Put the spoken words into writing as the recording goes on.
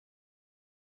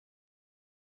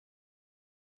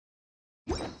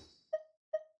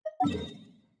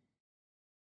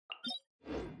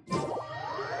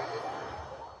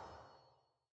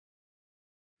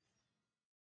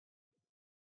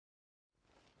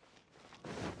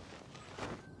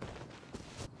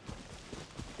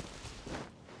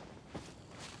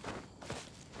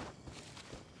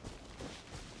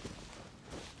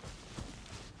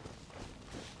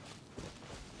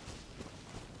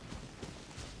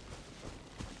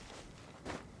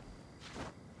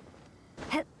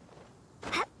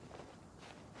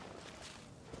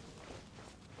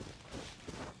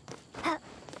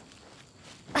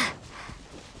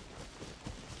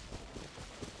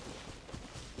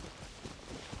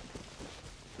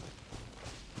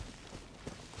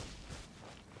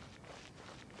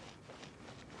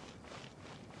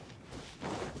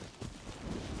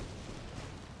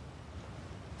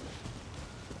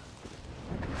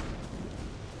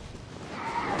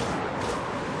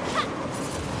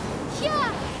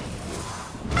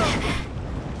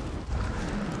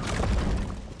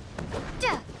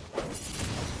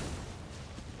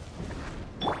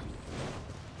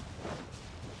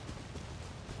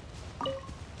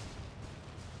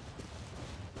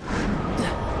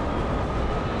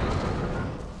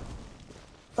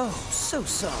Oh, so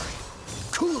sorry.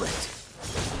 Cool it.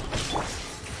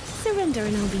 Surrender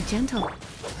and I'll be gentle.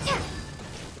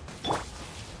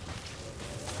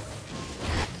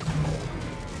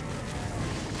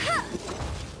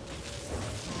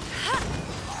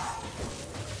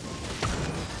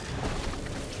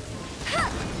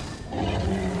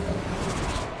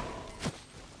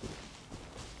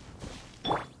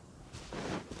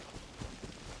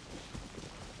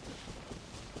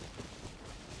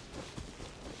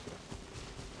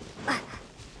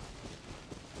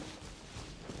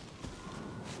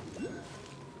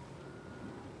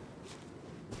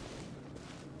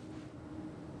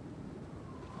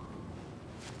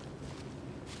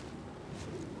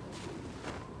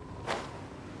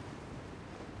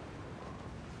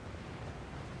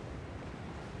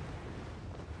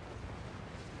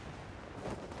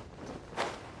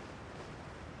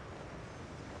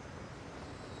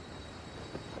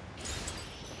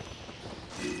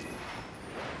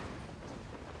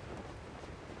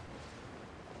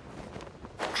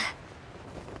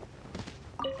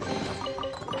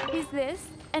 Is this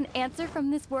an answer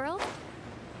from this world?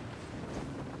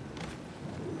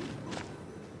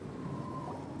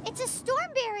 It's a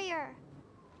storm barrier.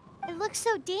 It looks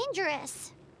so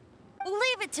dangerous.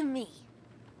 Leave it to me.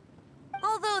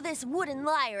 Although this wooden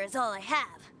lyre is all I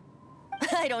have,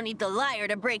 I don't need the lyre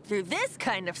to break through this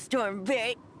kind of storm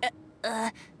barrier.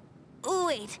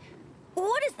 Wait,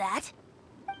 what is that?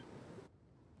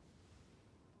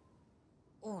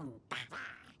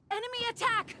 Enemy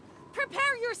attack!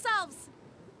 Prepare yourselves!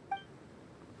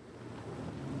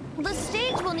 The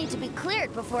stage will need to be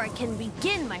cleared before I can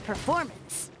begin my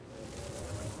performance.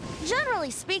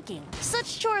 Generally speaking,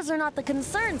 such chores are not the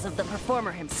concerns of the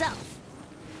performer himself.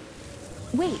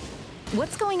 Wait,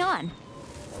 what's going on?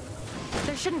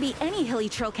 There shouldn't be any hilly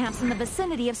trail camps in the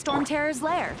vicinity of Storm Terror's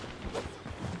lair.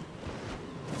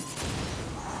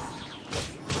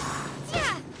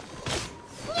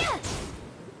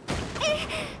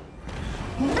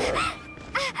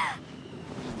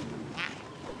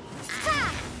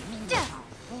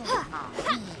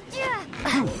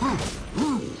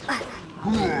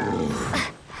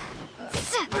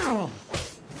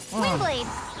 Windblade!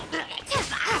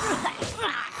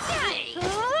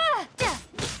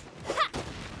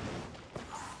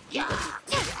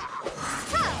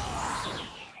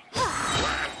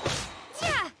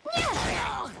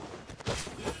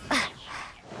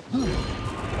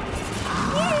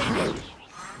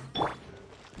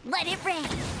 Let it rain!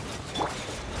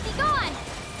 Be gone!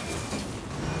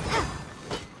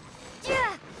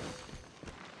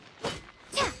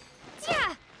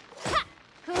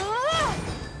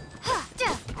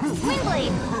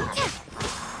 Windblade!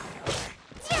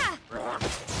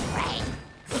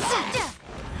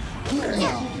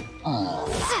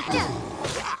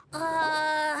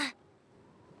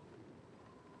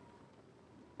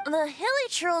 The hilly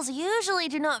trolls usually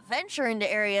do not venture into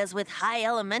areas with high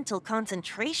elemental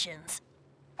concentrations.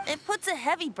 It puts a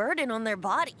heavy burden on their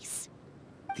bodies.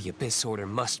 The Abyss Order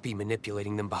must be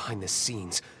manipulating them behind the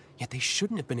scenes, yet they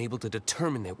shouldn't have been able to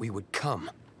determine that we would come.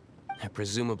 They're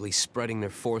presumably spreading their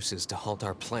forces to halt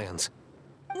our plans.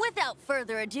 Without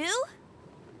further ado,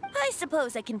 I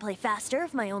suppose I can play faster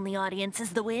if my only audience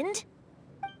is the wind.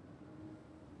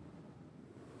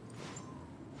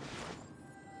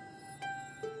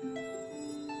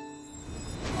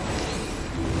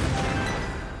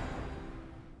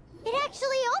 It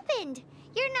actually opened!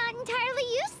 You're not entirely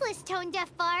useless, Tone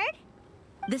Deaf Bard.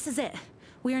 This is it.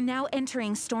 We are now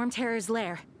entering Storm Terror's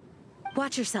lair.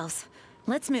 Watch yourselves.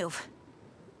 Let's move.